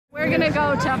going to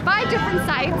go to 5 different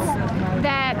sites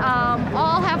that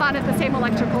all have on it the same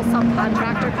electrical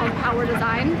subcontractor called Power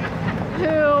Design,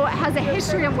 who has a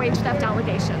history of wage theft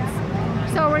allegations.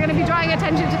 So we're going to be drawing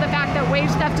attention to the fact that wage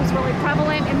theft is really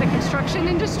prevalent in the construction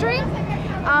industry,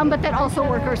 but that also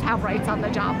workers have rights on the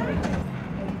job.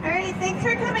 All right, thanks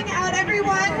for coming out,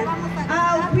 everyone.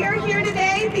 We're here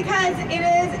today because it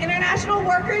is International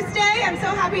Workers' Day. I'm so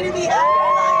happy to be here.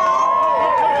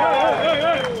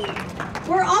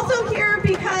 We're also here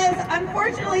because,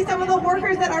 unfortunately, some of the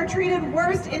workers that are treated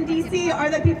worst in DC are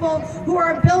the people who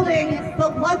are building the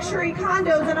luxury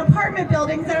condos and apartment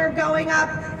buildings that are going up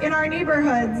in our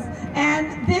neighborhoods.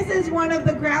 And this is one of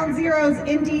the ground zeros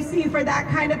in DC for that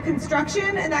kind of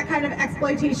construction and that kind of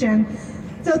exploitation.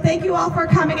 So thank you all for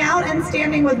coming out and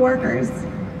standing with workers.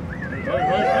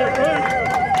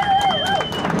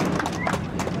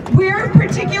 We're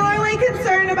particularly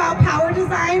concerned about Power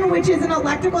Design, which is an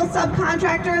electrical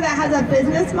subcontractor that has a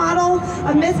business model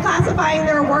of misclassifying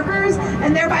their workers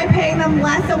and thereby paying them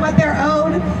less than what they're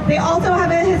owed. They also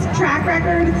have a track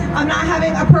record of not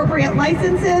having appropriate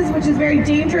licenses, which is very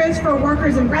dangerous for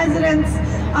workers and residents.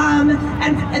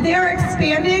 And they are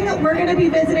expanding. We're going to be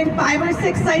visiting 5 or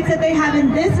 6 sites that they have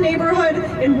in this neighborhood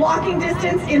in walking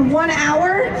distance in 1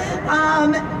 hour.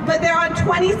 But they're on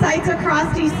 20 sites across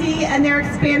DC, and they're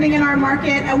expanding in our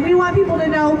market. And we want people to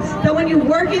know that when you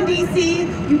work in DC,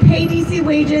 you pay DC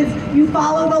wages, you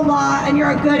follow the law, and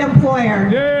you're a good employer.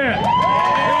 Yeah.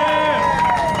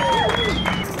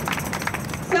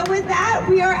 So with that,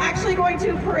 we are actually going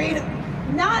to parade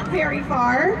not very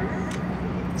far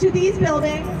to these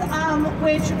buildings,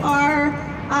 which are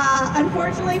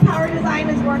unfortunately Power Design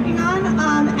is working on,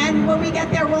 and when we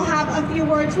get there we'll have a few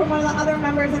words from one of the other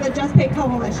members of the Just Pay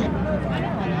Coalition.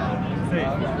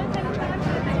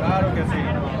 Claro que sí.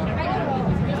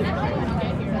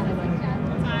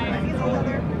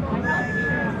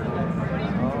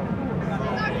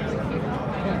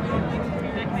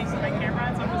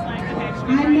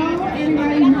 I know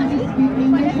everybody wants to speak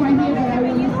English right here, but I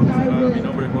will start with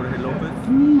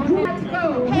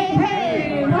hey,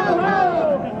 hey, ho, ho.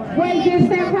 Wages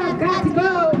that have got to go.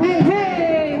 Hey,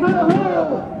 hey, ho, ho.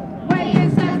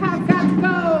 Wages that have got to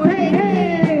go. Hey,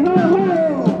 hey, ho, ho.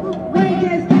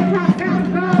 Wages that have got to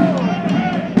go.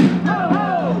 Ho, ho.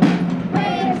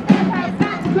 Wages that have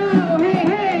got to go. Hey,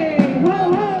 hey, ho,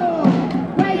 ho.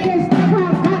 Wages that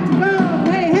have got to go.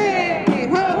 Hey, hey,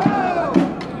 ho, ho.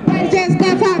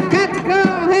 Wages that have got to go.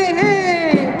 Hey,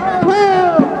 hey, ho, ho.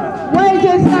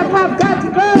 Wages that have got to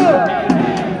go.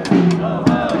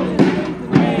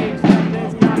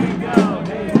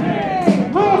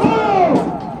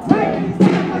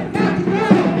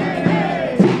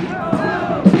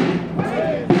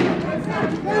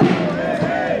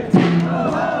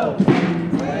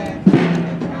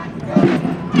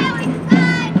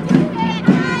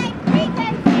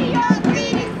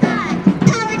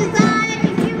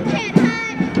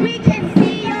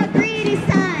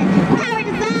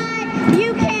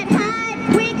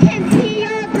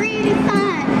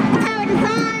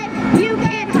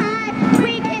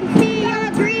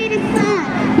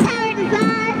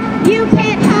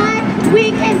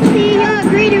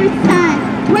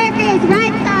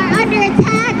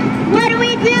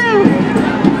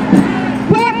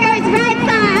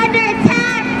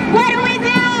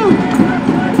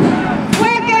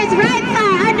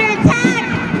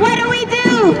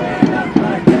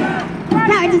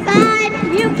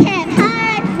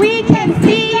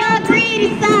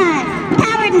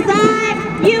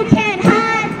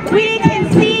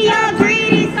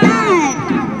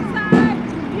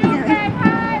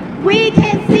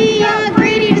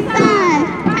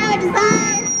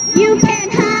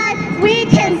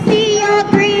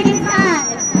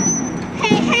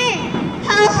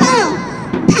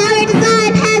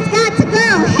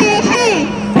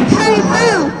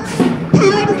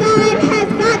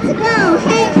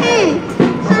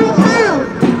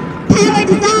 Power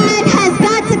Design has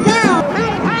got to go.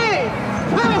 Hey, hey,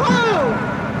 ho, ho.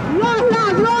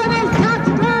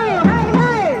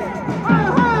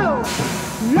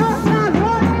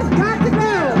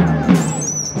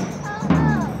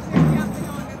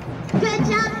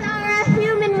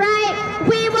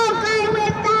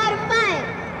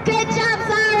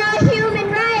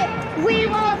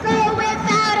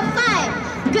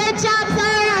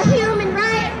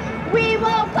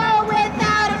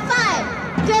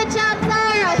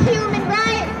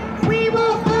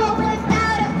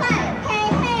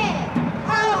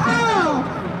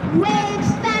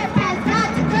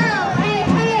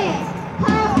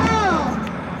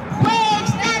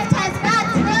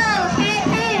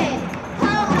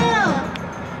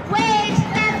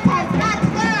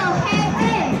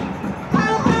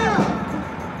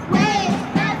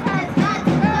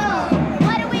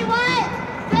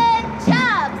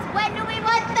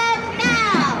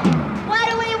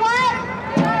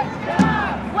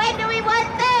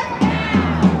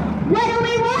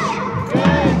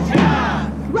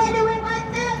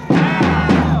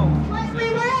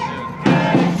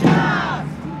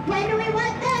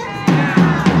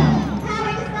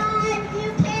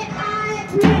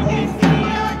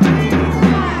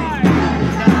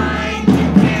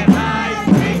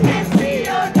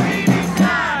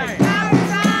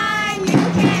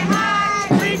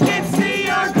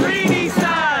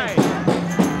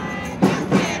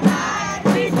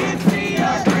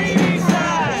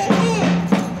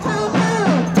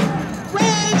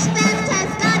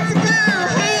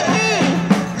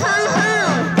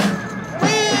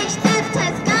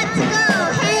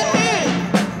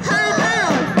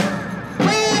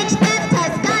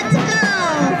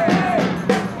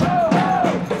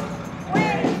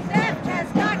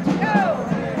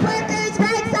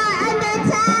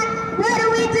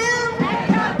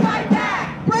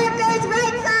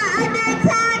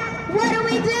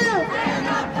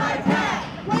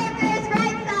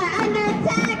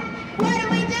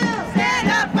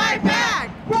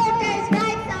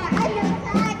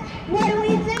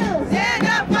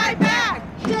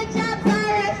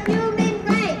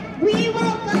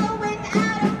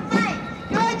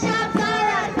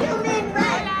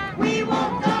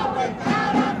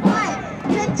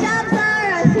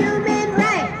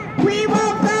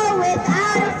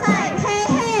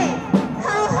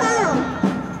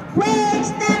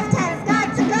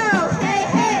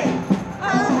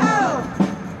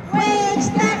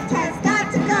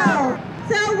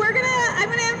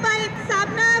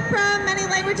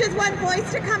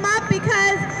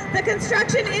 The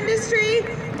construction industry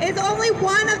is only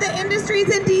one of the industries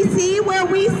in DC where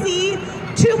we see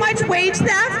too much wage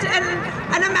theft and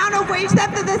an amount of wage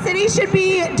theft that the city should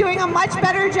be doing a much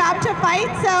better job to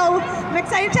fight. So I'm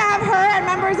excited to have her and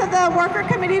members of the worker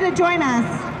committee to join us.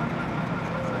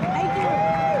 Thank you.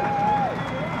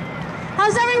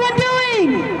 How's everyone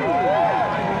doing?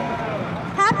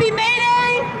 Happy May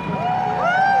Day.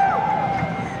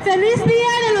 Feliz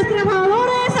Día de los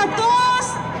Trabajadores a todos.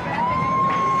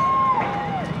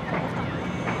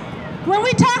 When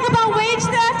we talk about wage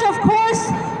theft, of course,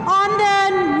 on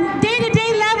the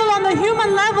day-to-day level, on the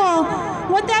human level,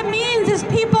 what that means is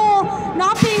people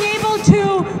not being able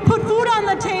to put food on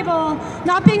the table,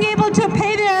 not being able to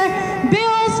pay their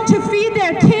bills, to feed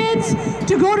their kids,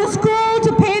 to go to school,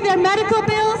 to pay their medical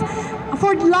bills,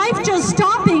 for life just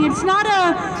stopping. It's not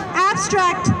an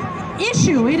abstract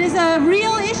issue. It is a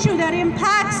real issue that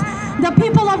impacts the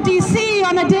people of DC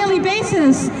on a daily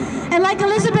basis. And like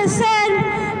Elizabeth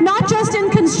said, not just in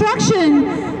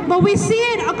construction, but we see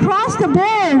it across the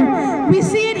board. We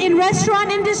see it in restaurant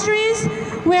industries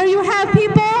where you have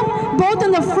people both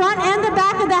in the front and the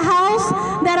back of the house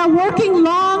that are working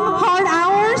long, hard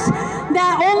hours,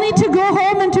 that only to go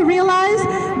home and to realize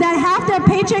that half their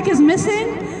paycheck is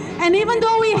missing. And even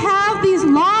though we have these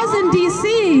laws in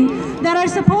DC that are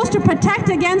supposed to protect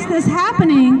against this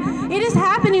happening, it is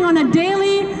happening on a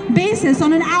daily basis,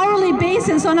 on an hourly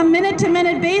basis, on a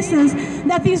minute-to-minute basis,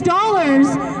 that these dollars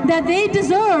that they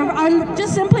deserve are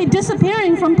just simply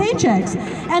disappearing from paychecks.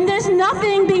 And there's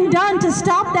nothing being done to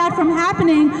stop that from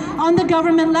happening on the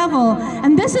government level.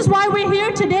 And this is why we're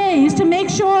here today, is to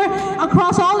make sure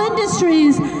across all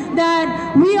industries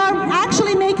that we are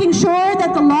actually making sure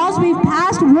that the laws we've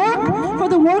passed work for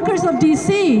the workers of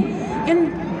DC.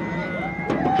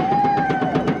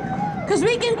 Because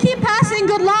we can keep passing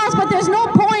good laws, but there's no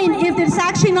point if it's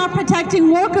actually not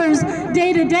protecting workers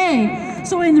day to day.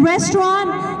 So in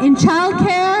restaurant, in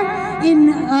childcare,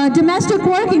 in domestic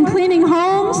work, in cleaning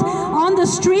homes, on the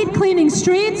street, cleaning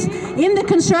streets, in the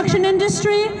construction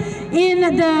industry,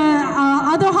 in the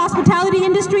other hospitality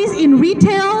industries, in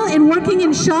retail, in working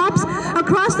in shops,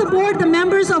 across the board, the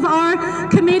members of our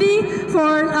committee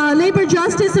for labor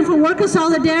justice and for worker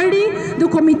solidarity, the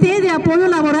Comité de Apoyo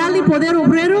Laboral y Poder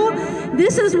Obrero,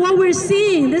 this is what we're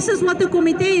seeing. This is what the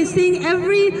comité is seeing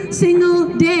every single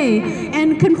day,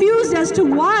 and confused as to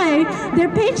why their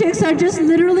paychecks are just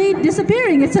literally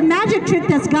disappearing. It's a magic trick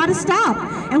that's got to stop,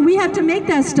 and we have to make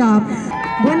that stop.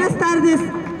 Buenas tardes.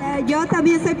 Yo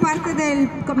también soy parte del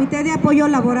Comité de Apoyo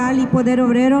Laboral y Poder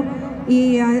Obrero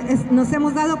y nos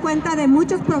hemos dado cuenta de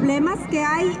muchos problemas que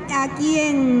hay aquí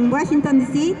en Washington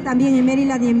DC, también en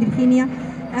Maryland y en Virginia,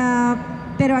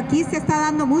 pero aquí se está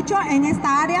dando mucho en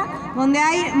esta área donde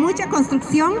hay mucha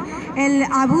construcción, el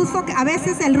abuso, a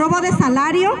veces el robo de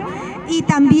salario, y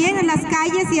también en las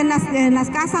calles y en las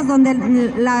casas donde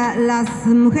las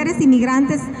mujeres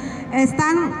inmigrantes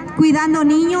están cuidando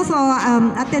niños o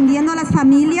atendiendo a las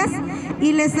familias,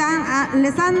 y les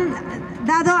han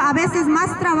dado a veces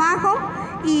más trabajo,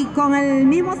 y con el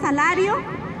mismo salario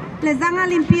les dan a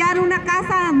limpiar una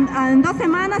casa en 2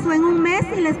 semanas o en un mes,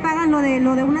 y les pagan lo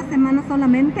de una semana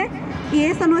solamente, y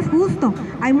eso no es justo.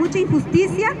 Hay mucha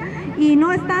injusticia y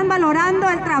no están valorando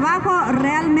el trabajo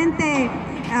realmente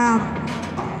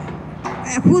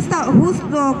justo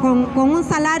con un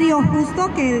salario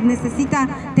justo que necesita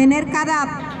tener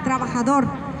cada trabajador.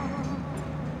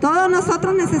 Todos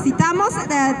nosotros necesitamos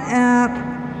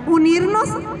unirnos.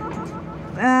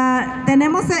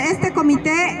 Tenemos este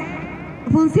comité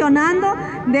funcionando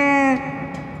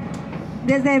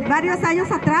desde varios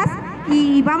años atrás,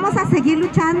 y vamos a seguir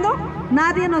luchando.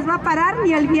 Nadie nos va a parar,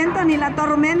 ni el viento ni la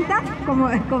tormenta,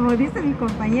 como dice mi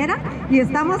compañera, y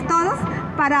estamos todos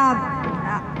para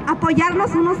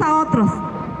apoyarnos unos a otros.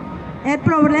 El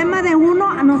problema de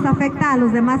uno nos afecta a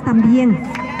los demás también.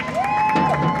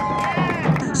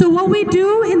 So what we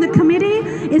do in the committee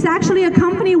is actually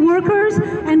accompany workers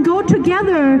and go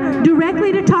together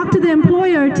directly to talk to the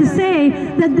employer to say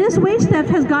that this wage theft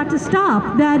has got to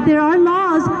stop, that there are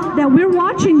laws, that we're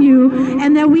watching you,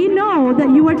 and that we know that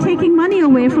you are taking money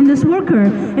away from this worker,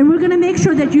 and we're going to make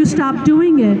sure that you stop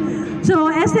doing it. So,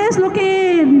 este es lo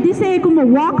que dice como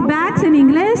walkbacks en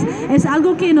inglés, es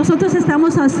algo que nosotros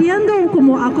estamos haciendo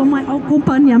como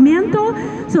acompañamiento.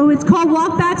 So it's called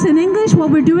walkbacks in English,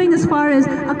 what we're doing as far as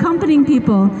accompanying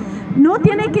people. No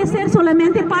tiene que ser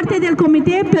solamente parte del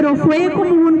comité, pero fue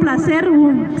como un placer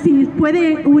si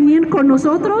puede unir con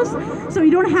nosotros. So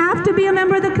you don't have to be a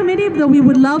member of the committee, though we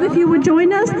would love if you would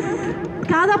join us.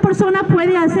 cada persona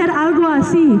puede hacer algo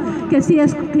así, que si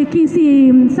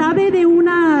sabe de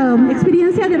una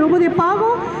experiencia de robo de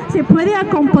pago, se puede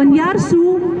acompañar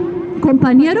su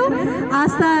compañero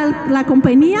hasta la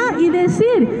compañía y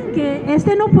decir que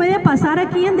este no puede pasar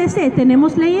aquí en DC,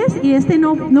 tenemos leyes y este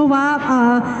no va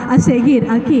a seguir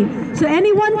aquí. So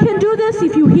anyone can do this.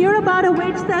 If you hear about a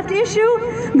wage theft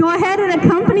issue, go ahead and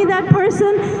accompany that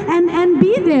person and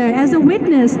be there as a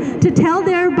witness to tell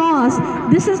their boss,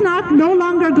 this is no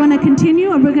longer going to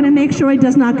continue, and we're going to make sure it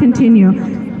does not continue.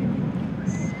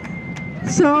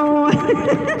 So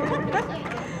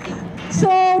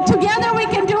So together we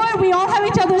can do it. We all have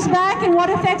each other's back, and what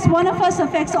affects one of us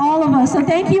affects all of us. So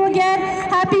thank you again.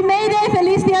 Happy May Day.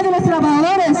 Feliz Día de los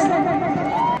Trabajadores.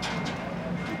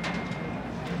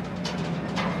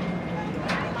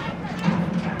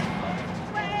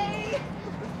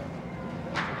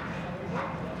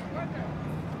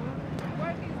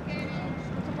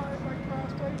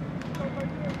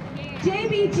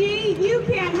 JBG, you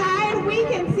can't hide, we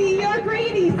can see your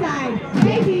greedy side.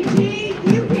 JBG,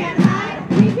 you can't hide,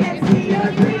 we can see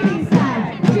your greedy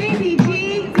side.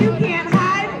 JBG, you can't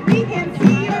hide, we can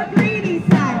see your greedy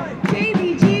side.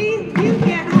 JBG, you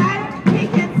can't hide, we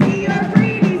can see your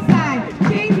greedy side.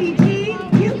 JBG,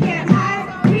 you can't hide,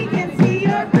 we can see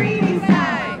your greedy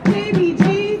side. JBG,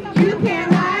 you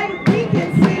can't hide, we can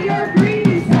see your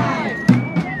greedy side.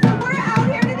 So we're out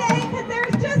here today because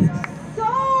there's just so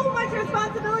much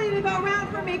responsibility to go around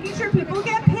for making sure people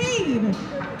get paid.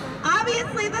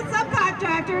 Obviously, the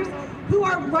subcontractors who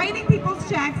are writing people's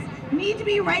checks need to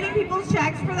be writing people's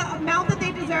checks for the amount that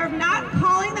they deserve, not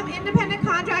calling them independent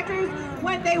contractors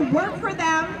when they work for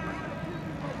them.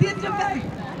 The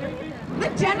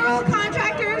general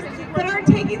contractors that are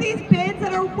taking these bids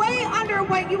that are way under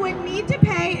what you would need to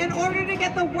pay in order to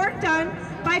get the work done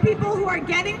by people who are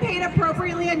getting paid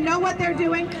appropriately and know what they're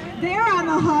doing, they're on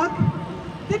the hook.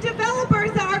 The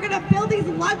developers that are going to build these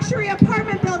luxury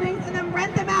apartment buildings and then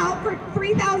rent them out for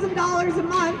 $3,000 a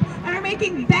month and are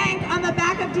making bank on the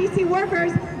back of DC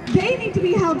workers, they need to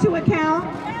be held to account.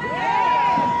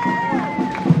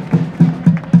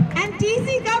 And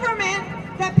DC government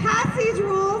that passed these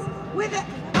rules with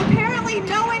apparently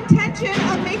no intention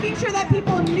of making sure that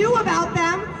people knew about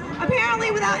them,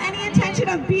 apparently without any intention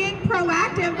of being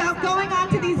proactive about going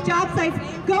onto these job sites,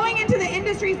 going into the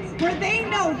industries where they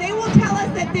know, they will tell us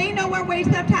that they know where wage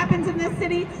theft happens in this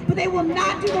city, but they will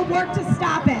not do the work to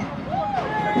stop it.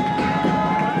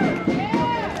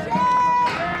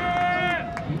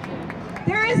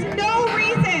 There is no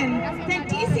reason that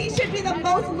DC should be the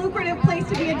most lucrative place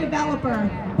to be a developer,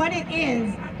 but it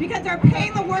is, because they're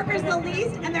paying the workers the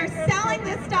least and they're selling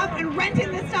this stuff and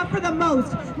renting this stuff for the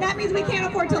most. And that means we can't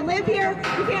afford to live here,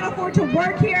 we can't afford to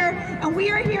work here, and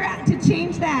we are here to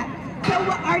change that. So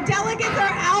our delegates are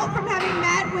out from having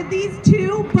met with these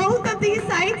both of these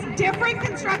sites, different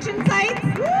construction sites,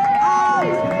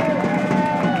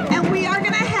 and we are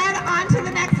going to head on to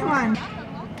the next one.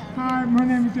 Hi, my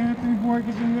name is Anthony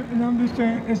Boykins, and I'm just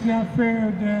saying it's not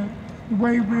fair that the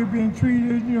way we're being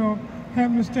treated, you know,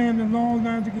 having to stand in long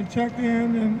line to get checked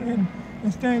in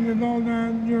and stand in long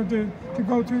line, you know, to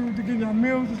go to get our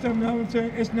meals and stuff. And I would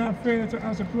say it's not fair to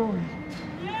us employees.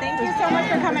 Thank you so much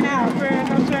for coming out. It's not fair,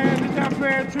 I'm saying it's not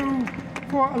fair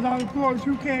for a lot of employees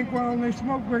who can't go out on their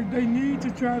smoke break. They need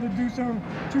to try to do something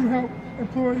to help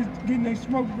employees getting their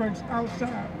smoke breaks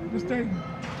outside the stadium.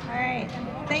 All right.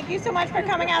 Thank you so much for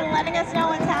coming out and letting us know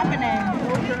what's happening.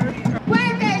 Okay.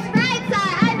 Workers' rights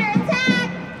are under attack.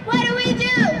 What do we do?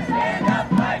 Stand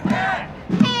up like that.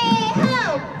 Hey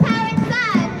ho, power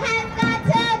design has got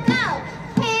to go.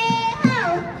 Hey ho,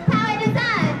 power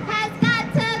design has got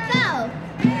to go.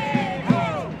 Hey ho,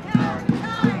 power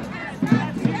design has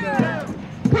got to go.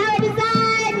 Power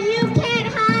design, you can't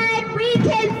hide. We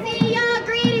can see your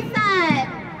greedy side.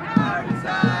 Power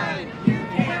design, you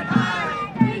can't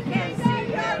hide. We can see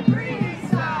your greedy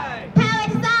side. Power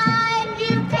design,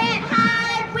 you can't hide.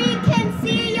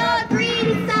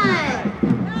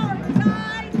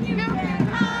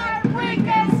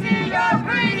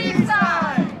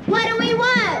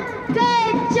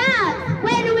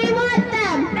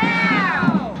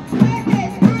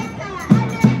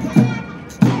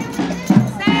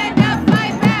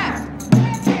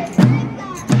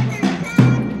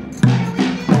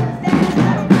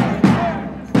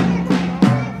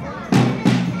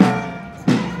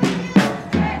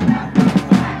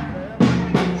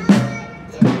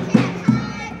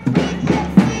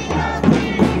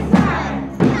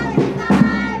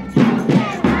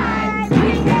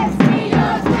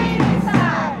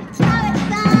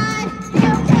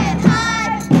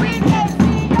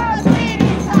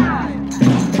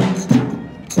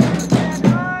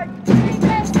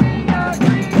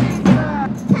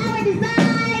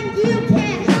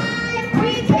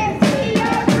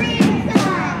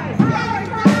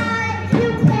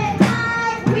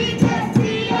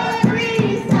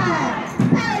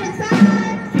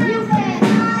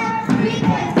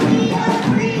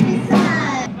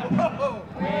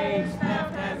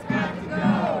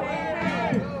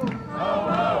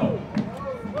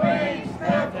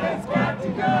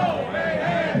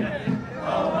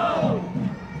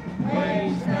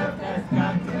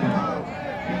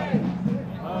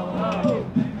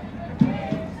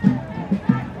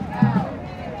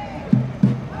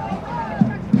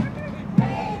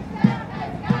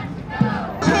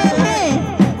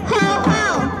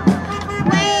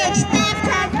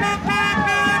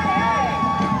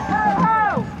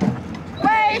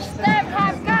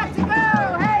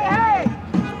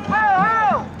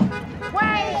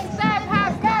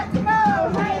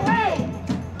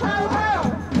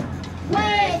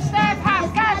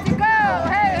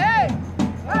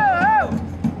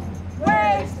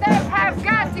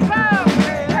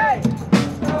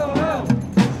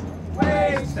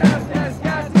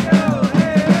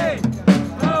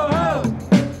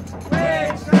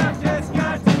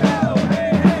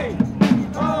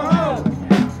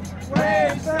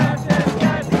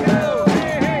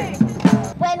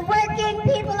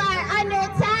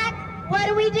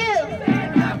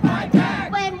 Stand up, fight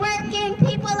back. When working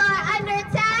people are under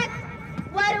attack,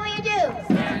 what do we do?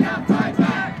 Stand up, fight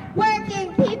back.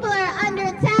 Working people are under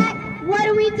attack, what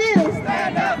do we do?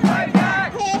 Stand up, fight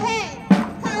back. Hey, hey,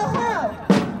 ho, ho.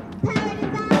 Power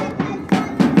design has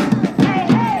got to go. Hey,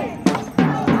 hey,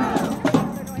 ho, ho.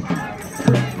 Power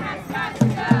design has got to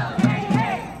go. Hey,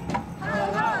 hey, ho,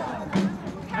 ho.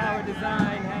 Power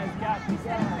design has got to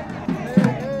go.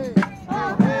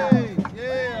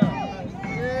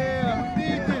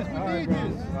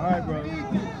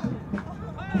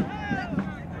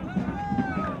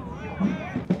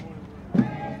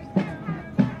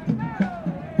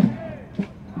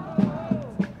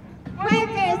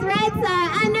 Workers' rights are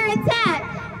under attack.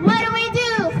 What do we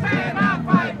do? Stand up,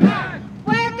 fight back.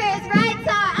 Workers' rights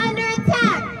are under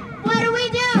attack. What do we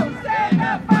do? Stand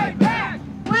up, fight back.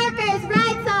 Workers'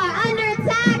 rights are under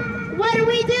attack. What do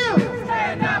we do?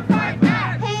 Stand up, fight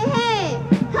back. Hey, hey,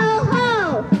 ho,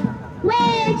 ho.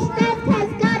 Wage theft has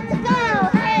got to go.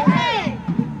 Hey, hey,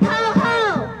 ho, ho.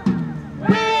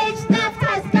 Wage theft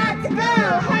has got to go.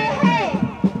 Hey, hey,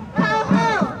 ho, ho.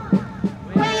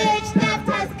 Wage theft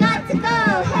has got to go.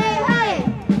 Hey, hey,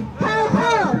 ho,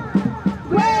 ho.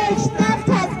 Wage theft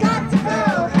has got to go.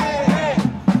 Hey, hey,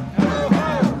 ho,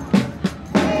 ho.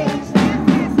 Wage theft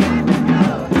has got to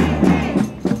go. Hey, hey,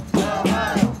 ho, ho.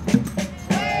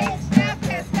 Wage theft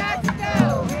has got to go.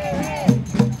 Hey, hey,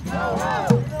 ho, ho.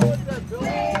 Wage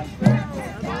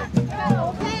theft has got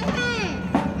to go. Hey, hey,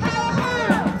 ho, ho.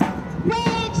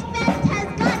 Wage theft has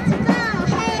got to go.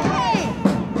 Hey, hey,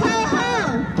 ho, ho.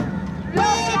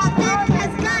 Wage theft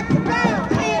has got to go.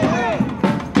 Hey, hey,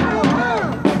 ho,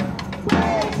 ho.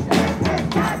 Wage theft has got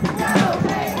to go.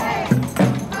 Hey, hey, ho, ho.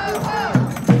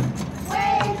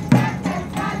 Wage theft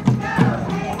has got to go.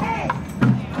 Hey, hey,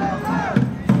 ho, ho.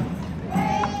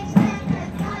 Wage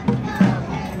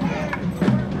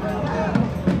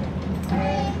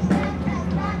theft has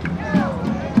got to go. Hey, hey, ho, ho. Wage theft has got to go.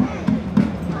 Hey,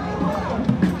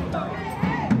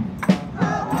 hey,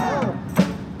 ho, ho.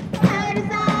 Power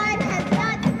design has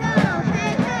got to go.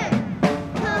 Hey, hey,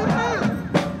 ho, ho.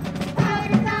 Power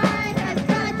design has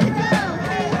got to go.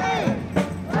 Hey, hey,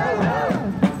 ho,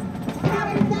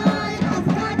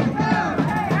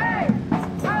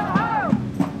 ho.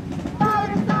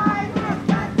 Power design has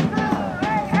got to go.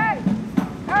 Hey, hey,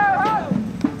 ho, ho.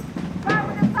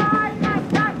 Power design has got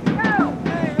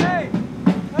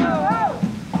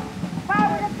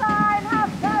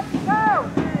to go.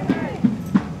 Hey, hey,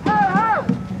 ho,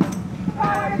 ho.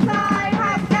 Power design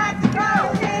has got to go.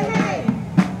 Hey, hey,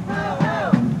 ho, ho.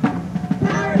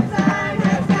 Power design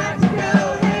has got to go.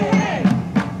 Hey,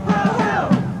 hey, ho, ho.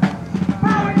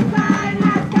 Power design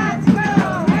has got to go.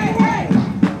 Hey, hey,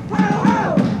 ho,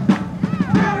 ho.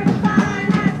 Power design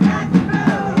has got to go.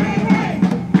 Hey, hey,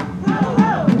 ho,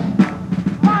 ho.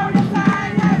 Power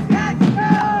design has got to go. Hey, hey, ho, ho. Power design has got to go.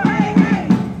 Hey, hey,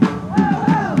 ho,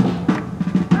 ho.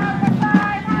 Power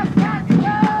design has got to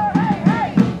go. Hey,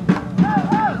 hey, ho,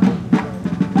 ho.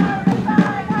 Power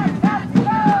design has got to go. Hey, hey, ho, ho. Power design has got to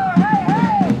go. Hey,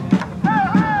 hey, ho,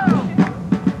 ho.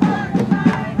 Power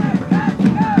design has got to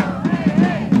go. Hey,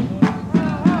 hey,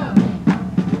 ho, ho.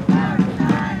 Power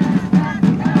design has got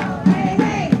to go. Hey,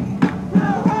 hey, ho,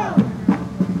 ho.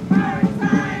 Power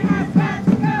design has got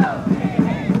to go. Hey,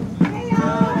 hey, hey,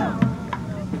 ho, ho.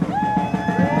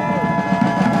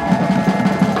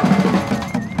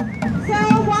 So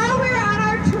while we're on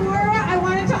our tour, I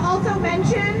wanted to also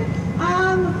mention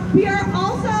we are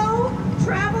also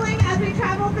traveling as we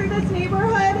travel through this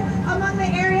neighborhood among the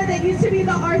area that used to be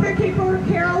the Arthur Caper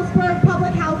Carrollsburg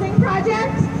Public Housing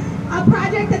Project, a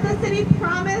project that the city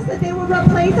promised that they would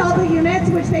replace all the units,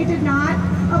 which they did not.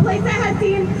 A place that has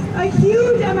seen a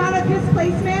huge amount of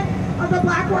displacement of the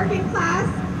Black working class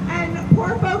and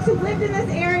poor folks who lived in this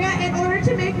area in order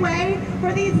to make way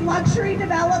for these luxury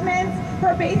developments,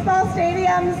 for baseball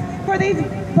stadiums, for these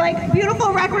like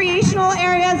beautiful recreational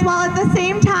areas, while at the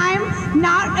same time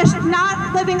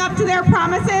not living up to their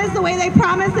promises the way they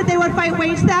promised that they would fight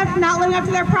wage theft, not living up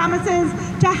to their promises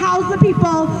to house the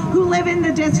people who live in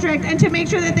the district and to make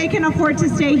sure that they can afford to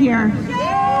stay here.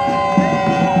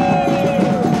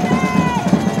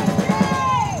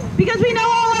 Because we know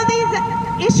all of these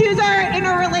issues are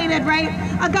interrelated, right?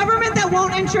 A government that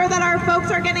won't ensure that our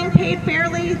folks are getting paid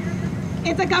fairly,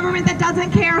 it's a government that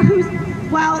doesn't care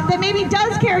that maybe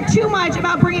does care too much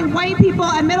about bringing white people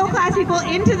and middle class people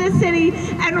into the city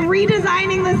and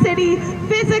redesigning the city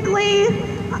physically,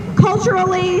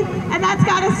 culturally, and that's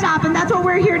got to stop, and that's what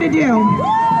we're here to do.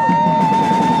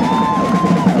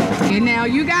 And now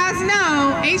you guys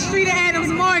know 8th Street and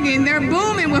Adams Morgan, they're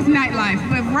booming with nightlife,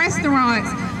 with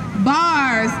restaurants,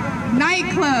 bars,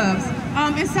 nightclubs.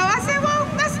 And so I said, well,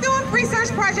 let's do a free research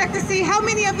project to see how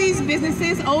many of these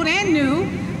businesses, old and new,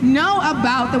 know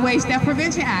about the Wage Theft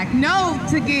Prevention Act, know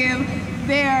to give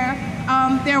their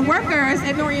workers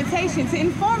an orientation to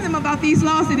inform them about these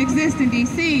laws that exist in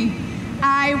DC.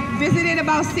 I visited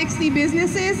about 60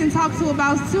 businesses and talked to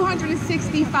about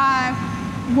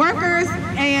 265 workers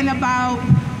and about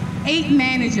 8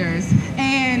 managers.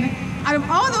 And out of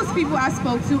all those people I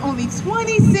spoke to, only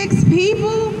 26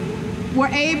 people were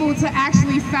able to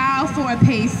actually file for a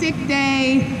paid sick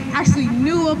day, actually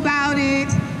knew about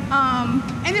it,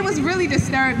 and it was really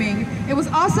disturbing. It was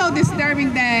also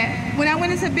disturbing that when I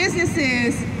went into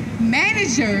businesses,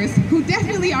 managers, who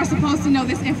definitely are supposed to know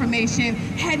this information,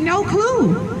 had no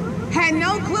clue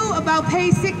about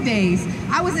paid sick days.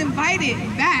 I was invited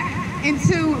back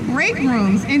into break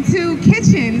rooms, into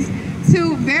kitchens,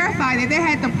 to verify that they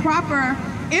had the proper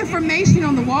information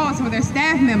on the walls for their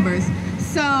staff members.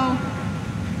 So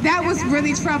that was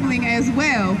really troubling as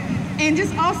well. And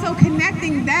just also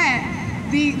connecting that,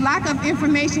 the lack of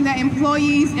information that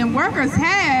employees and workers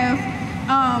have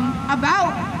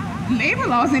about labor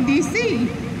laws in DC,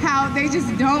 how they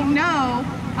just don't know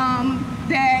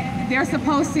that they're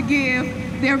supposed to give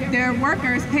their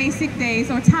workers paid sick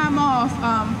days or time off,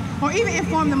 or even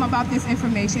inform them about this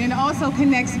information. And it also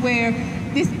connects where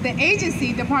the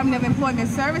agency, Department of Employment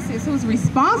Services, who's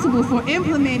responsible for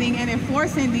implementing and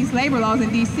enforcing these labor laws in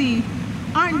DC,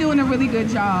 aren't doing a really good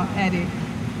job at it.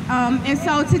 And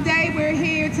so today we're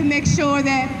here to make sure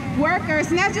that workers,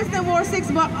 not just in Ward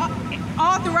 6, but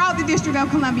all throughout the District of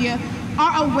Columbia,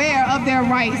 are aware of their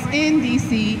rights in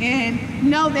DC and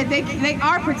know that they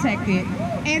are protected.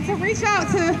 And to reach out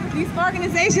to these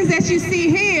organizations that you see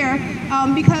here,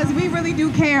 because we really do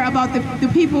care about the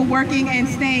people working and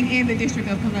staying in the District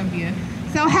of Columbia.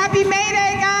 So happy May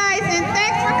Day, guys, and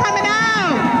thanks for coming out.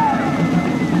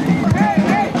 Hey,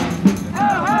 hey,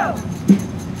 ho, ho.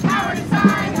 Power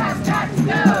design has got to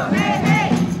go. Hey, hey,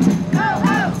 ho,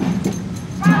 ho.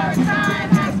 Power design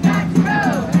has got to go.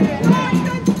 Hey, hey.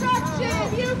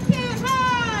 Construction, you can't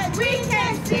hide. We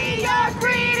can see your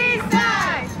greedy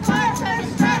side. Hard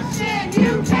construction,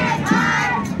 you can't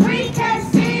hide. We can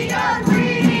see your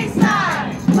greedy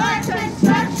side. Hard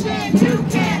construction, you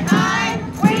can't hide.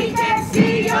 We can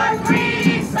see your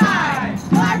greedy side.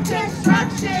 Hard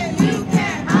construction, you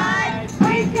can't hide.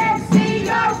 We can see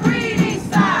your greedy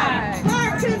side.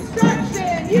 Hard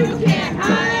construction, you can't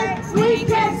hide. We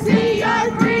can see your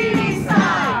greedy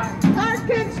side. Hard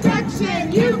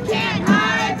construction, you can't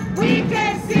hide. We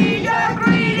can see your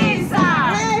greedy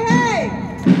side. Hey, hey!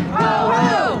 Ho,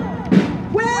 ho!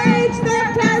 Wage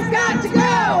theft has got to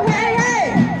go! Hey, hey!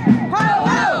 Ho,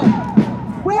 ho!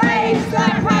 Wage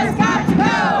theft has got to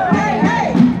go! Hey, hey!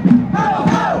 Ho,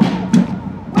 ho!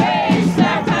 Wage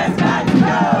theft has got to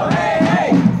go. Hey, hey!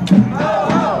 Ho,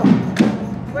 ho!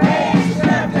 Wage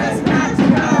theft has got to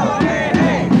go. Hey,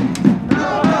 hey! Ho,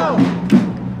 ho!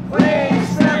 Wage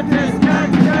theft has got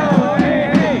to go. Hey,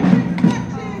 hey!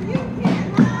 You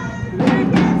can't hide! We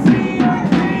can see your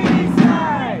greedy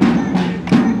side.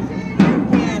 You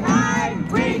can't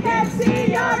hide! We can see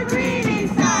your greedy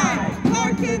side.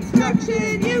 Hard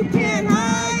construction, you can't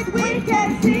hide! We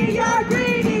can see your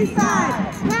greedy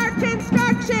side. Hard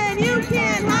construction, you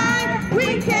can't hide!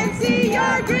 We can see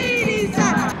your greedy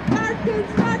side! Hard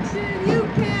construction, you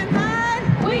can't hide!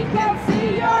 We can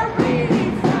see your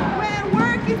greedy side. When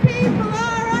working people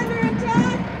are under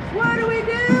attack, what do we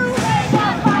do? Stand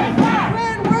up, fight back.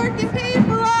 When working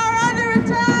people are under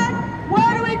attack,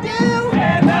 what do we do?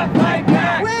 Stand up, fight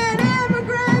back. When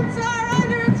immigrants are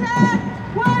under attack,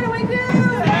 what do we do?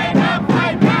 Stand up,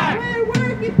 fight back. When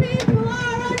working people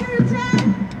are under attack,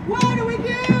 what do we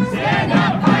do? Stand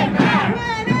up, fight back.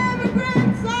 When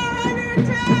immigrants are under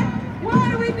attack, what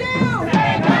do we do?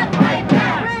 Stand up, fight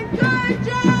back. When good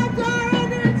jobs are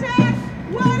under attack,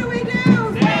 what do we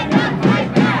do? Stand up, fight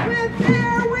back. When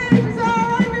fair wages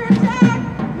are under attack,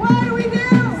 what do we do?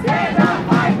 Stand up,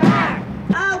 fight back.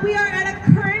 We are at a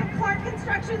current Clark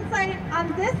construction site on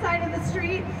this side of the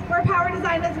street where Power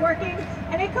Design is working,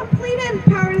 and a completed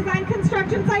Power Design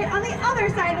construction site on the other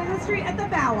side of the street at the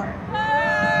Bower.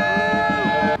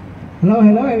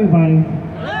 Hello everybody.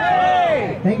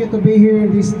 Hey! Thank you to be here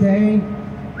this day.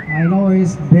 I know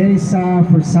it's very sad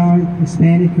for some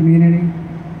Hispanic community.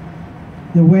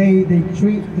 The way they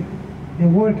treat the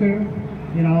worker,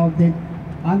 you know, they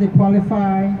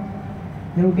underqualified,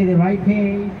 they don't get the right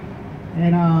pay,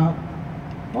 and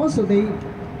also they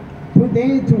put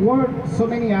them to work so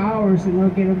many hours and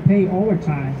not getting paid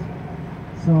overtime.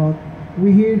 So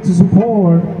we're here to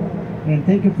support, and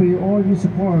thank you for all your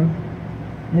support.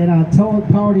 And I told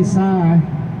Power Design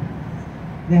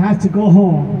they have to go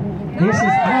home. This is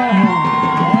our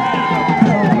home.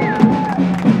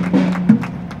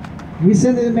 we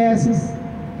send the message,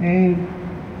 and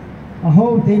I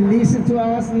hope they listen to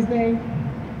us this day.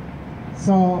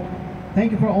 So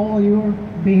thank you for all you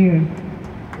being here.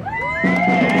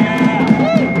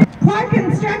 Clark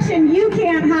Construction, you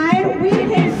can't hide. We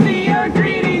can See your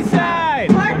greedy side.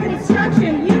 Clark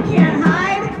Construction, you can't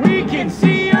hide. We can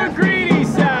see your greedy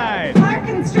side. Clark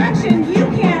Construction, you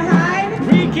can't hide.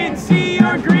 We can see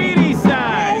your greedy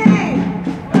side. Hey, hey,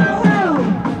 ho, ho.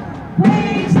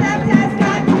 Wage theft has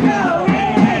got to go.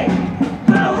 Hey, hey,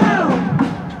 ho, ho.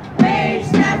 Wage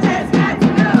theft has got to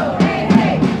go. Hey,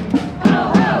 hey, ho,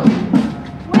 ho.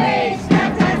 Wage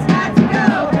theft has got to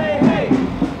go. Hey, hey,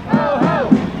 ho, ho.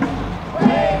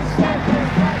 Wage theft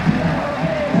has got to go.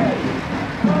 Hey, hey,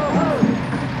 ho, ho.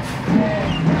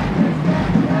 Wage theft has got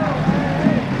to go. Hey, hey,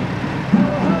 ho,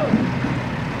 ho.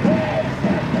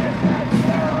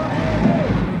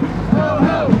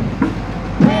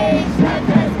 Wage theft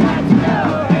has got to go.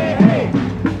 Hey, hey,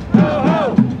 ho,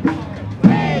 ho.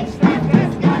 Wage theft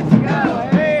has got to go.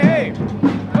 Hey, hey,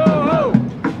 ho, ho.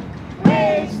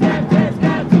 Wage theft has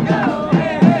got to go.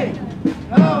 Hey, hey,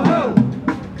 ho, ho.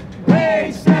 Wage theft has got to go. Hey, hey, ho, ho.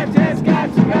 Wage theft has got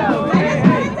to go. I just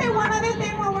want to say one other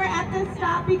thing while we're at this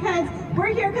stop, because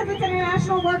we're here because it's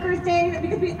International Workers' Day,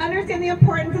 because we understand the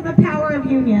importance of the power of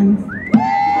unions.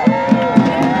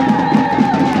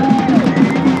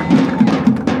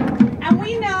 And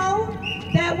we know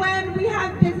that when we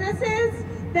have businesses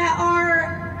that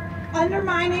are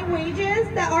undermining wages,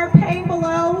 that are paying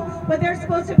below what they're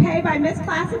supposed to pay by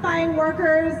misclassifying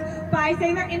workers, by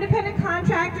saying they're independent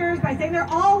contractors, by saying they're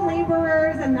all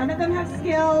laborers and none of them have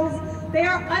skills, they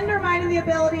are undermining the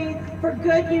ability for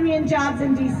good union jobs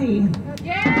in DC.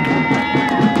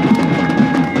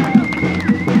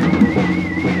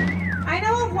 I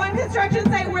know of one construction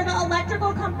site where the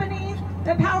electrical company,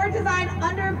 the power design,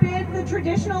 underbid the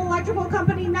traditional electrical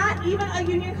company, not even a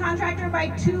union contractor, by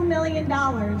 $2 million.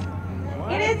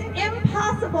 It is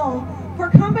impossible for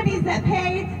companies that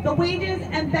pay the wages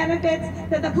and benefits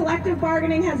that the collective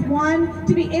bargaining has won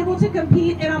to be able to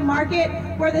compete in a market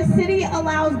where the city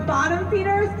allows bottom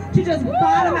feeders to just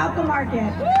bottom out the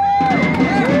market.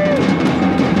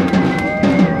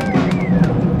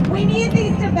 We need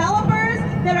these developers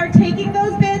that are taking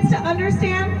those bids to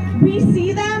understand we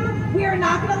see them. We are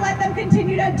not going to let them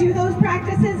continue to do those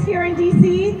practices here in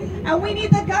DC. And we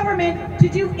need the government to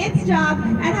do its job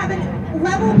and have a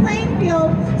level playing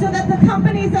field so that the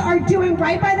companies that are doing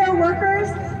right by their workers,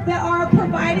 that are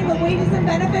providing the wages and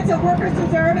benefits that workers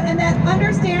deserve, and that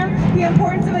understand the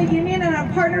importance of a union and are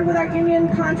partnered with our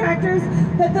union contractors,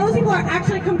 that those people are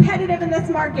actually competitive in this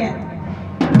market.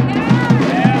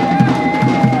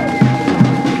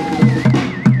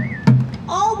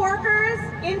 All workers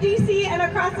in DC and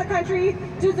across the country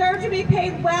deserve to be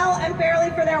paid well and fairly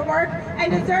for their work,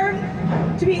 and deserve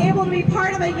to be able to be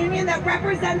part of a union that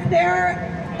represents their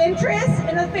interests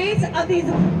in the face of these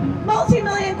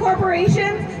multi-million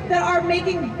corporations that are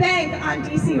making bank on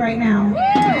DC right now.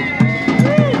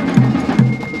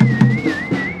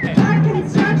 Clark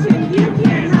Construction, you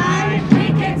can't hide. We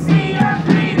can see your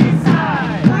greedy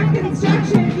side. Clark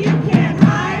Construction, you can't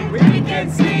hide. We can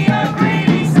see your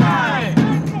greedy side.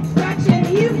 Construction,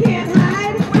 you can't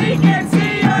hide. We can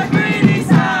see your greedy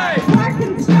side. Clark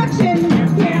Construction, you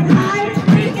can't hide.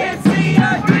 We can see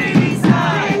your greedy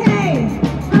side. Hey, hey,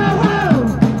 ho, ho.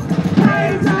 Power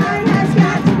design has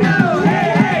got to go.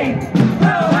 Hey, hey,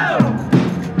 ho, ho.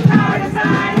 Power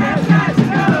design has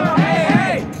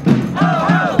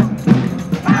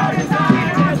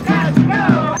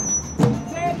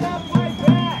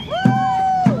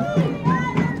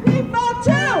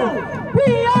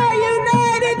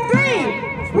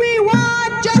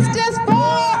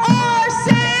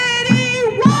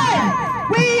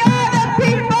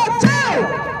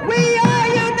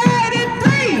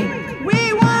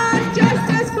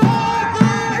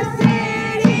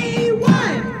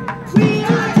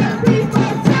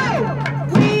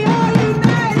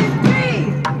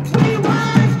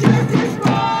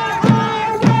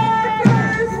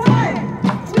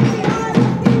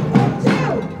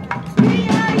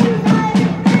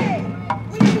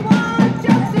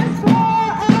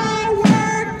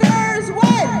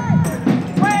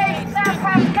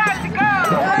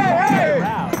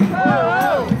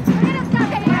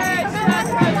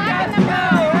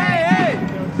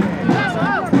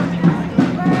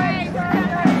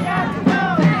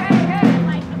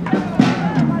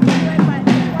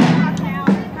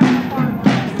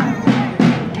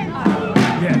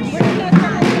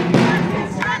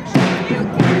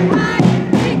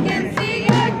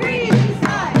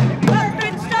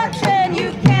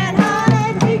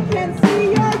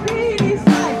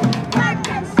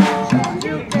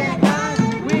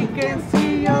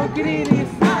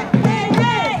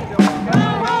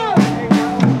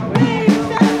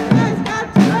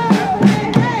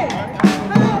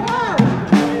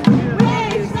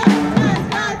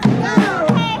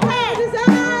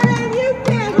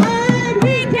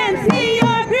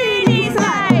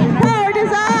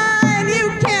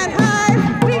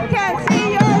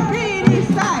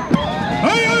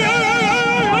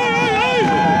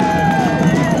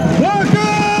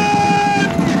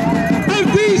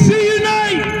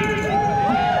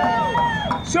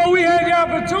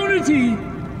opportunity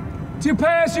to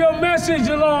pass your message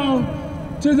along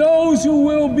to those who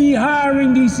will be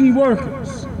hiring DC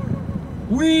workers.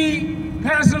 We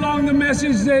pass along the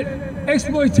message that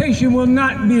exploitation will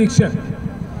not be accepted.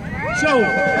 So,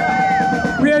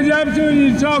 we had the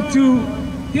opportunity to talk to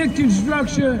Hit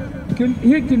Construction,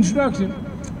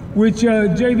 which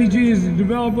JBG is the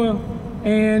developer,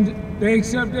 and they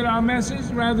accepted our message,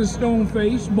 rather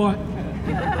stone-faced, but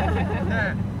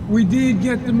we did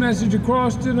get the message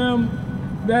across to them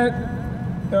that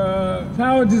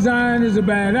Power Design is a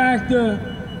bad actor,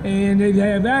 and they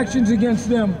have actions against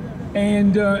them.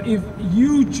 And if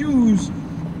you choose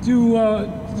to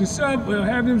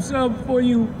have them sub for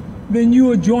you, then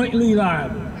you are jointly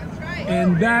liable.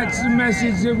 And that's the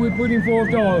message that we're putting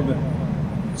forth to all of them.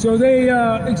 So they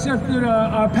accepted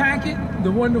our packet,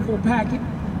 the wonderful packet,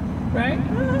 right?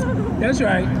 That's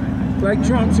right. Like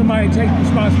Trump, somebody take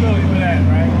responsibility for that,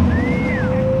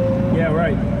 right? Yeah,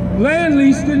 right. Land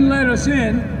Lease didn't let us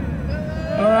in,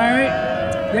 all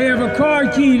right? They have a car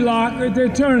key lock at their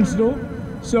turnstile,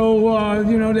 so,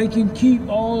 you know, they can keep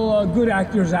all good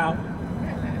actors out.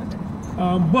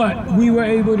 But we were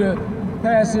able to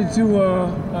pass it to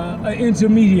an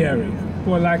intermediary,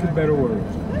 for lack of better words.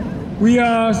 We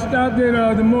stopped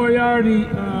at the Moriarty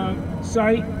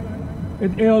site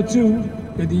at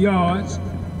L2 at the yards,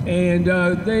 and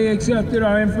they accepted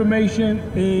our information,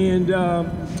 and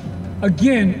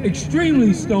again,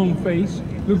 extremely stone-faced.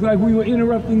 Looked like we were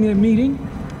interrupting their meeting.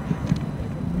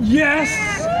 Yes,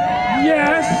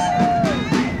 yes,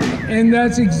 and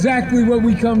that's exactly what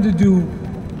we come to do: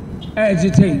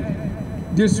 agitate,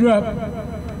 disrupt,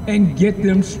 and get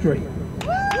them straight.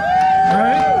 All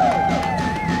right?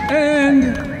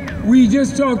 And we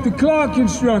just talked to Clark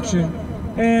Construction,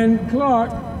 and Clark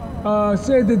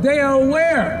said that they are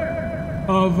aware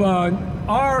of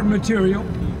our material,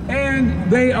 and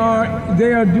they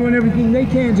are doing everything they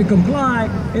can to comply,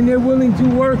 and they're willing to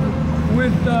work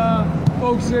with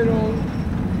folks that will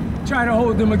try to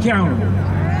hold them accountable.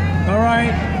 All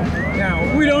right?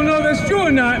 Now, we don't know if that's true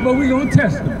or not, but we're going to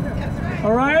test them.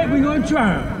 All right? We're going to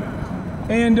try them.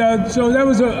 And so that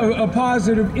was a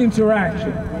positive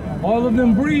interaction. All of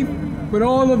them brief, but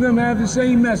all of them have the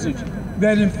same message,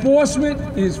 that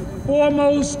enforcement is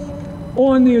foremost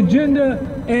on the agenda,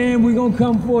 and we're going to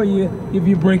come for you if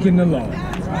you're breaking the law.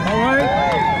 All right?